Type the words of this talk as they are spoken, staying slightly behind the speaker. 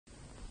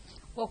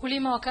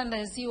Wakulima wa kanda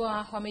ya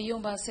Ziwa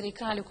wameiomba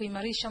serikali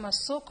kuimarisha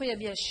masoko ya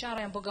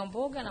biashara ya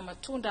mboga na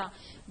matunda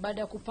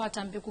baada ya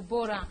kupata mbegu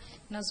bora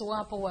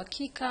zinazowapa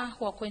uhakika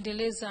wa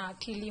kuendeleza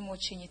kilimo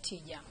chenye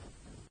tija.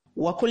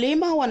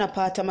 Wakulima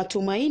wanapata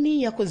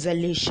matumaini ya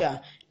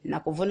kuzalisha na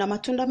kuvuna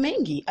matunda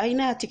mengi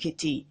aina ya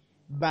tikiti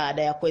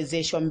baada ya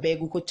kuwezeshwa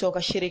mbegu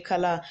kutoka shirika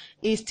la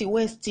East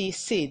West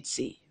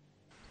Seeds.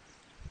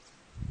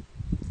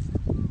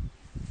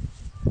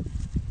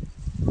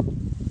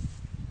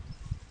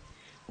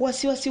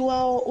 Wasiwasi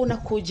wao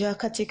unakuja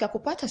katika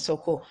kupata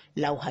soko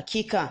la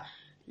uhakika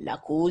la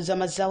kuuza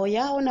mazao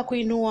yao na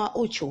kuinua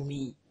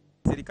uchumi.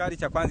 Serikali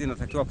cha kwanza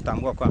inatakiwa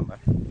kutambua kwamba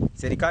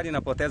serikali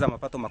inapoteza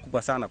mapato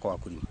makubwa sana kwa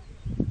wakulima.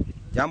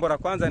 Jambo la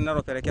kwanza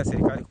linalopelekea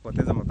serikali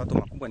kupoteza mapato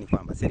makubwa ni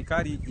kwamba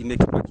serikali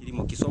imekipa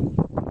kilimo kisoko.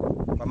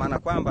 Kwa maana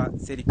kwamba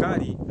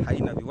serikali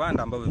haina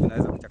viwanda ambavyo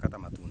vinaweza kuchakata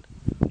matunda.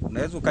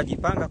 Unaweza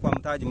ukajipanga kwa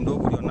mtaji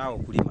mdogo ulionao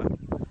kulima,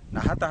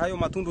 na hata hayo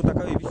matunda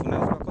utakayoivisha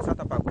unaweza kukosa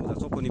hata pa kuuza,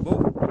 soko ni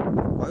bovu.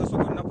 Kwa hiyo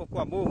soko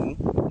linapokuwa bovu,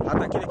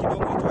 hata kile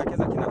kidogo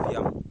ulichowekeza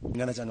kinafia.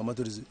 Ngana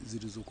changamoto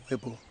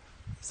zilizokuwepo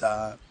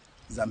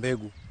za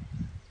mbegu.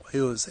 Kwa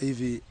hiyo sasa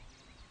hivi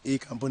hii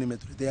kampuni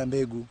imetuletea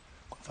mbegu.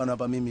 Kwa mfano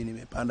hapa mimi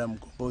nimepanda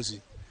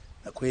mkombozi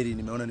na kweli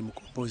nimeona ni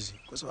mkombozi,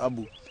 kwa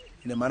sababu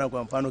ina maana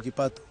kwa mfano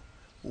kipato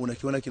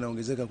unakiona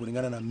kinaongezeka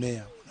kulingana na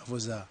mmea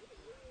unavyozaa.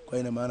 Kwa hiyo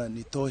ina maana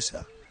ni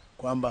tosha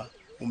kwamba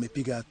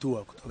umepiga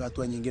hatua kutoka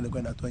hatua nyingine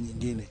kwenda hatua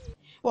nyingine.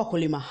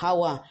 Wakulima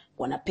hawa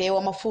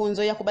wanapewa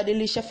mafunzo ya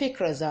kubadilisha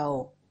fikra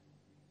zao.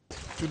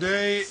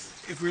 Today,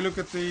 if we look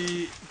at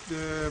the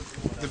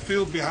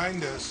field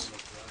behind us,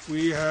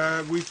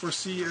 we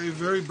foresee a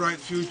very bright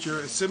future,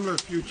 a similar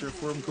future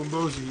for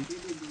mkombozi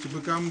to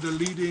become the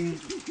leading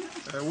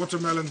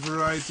watermelon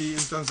variety in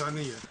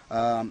Tanzania.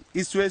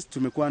 East West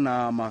tumekuwa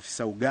na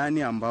maafisa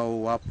ugani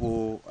ambao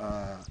wapo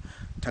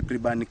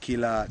takriban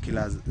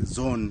kila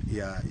zone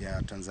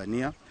ya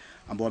Tanzania,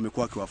 ambao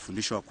wamekuwa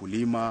wakiwafundisha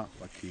wakulima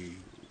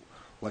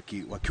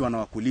wakiwa na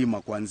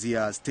wakulima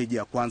kuanzia stage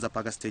ya kwanza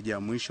mpaka stage ya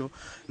mwisho,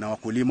 na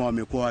wakulima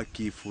wamekuwa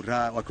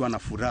wakiwa na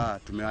furaha.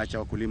 Tumeacha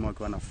wakulima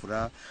wakiwa na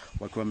furaha,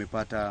 wakiwa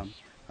wamepata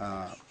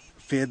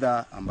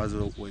fedha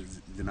ambazo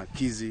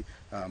zinakidhi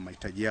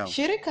mahitaji yao.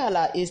 Shirika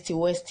la East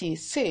West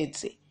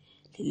Seeds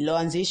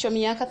lililoanzishwa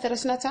miaka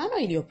 35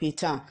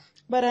 iliyopita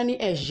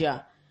barani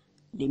Asia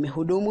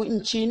limehudumu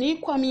nchini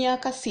kwa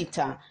miaka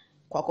 6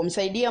 kwa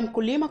kumsaidia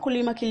mkulima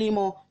kulima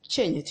kilimo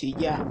chenye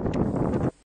tija.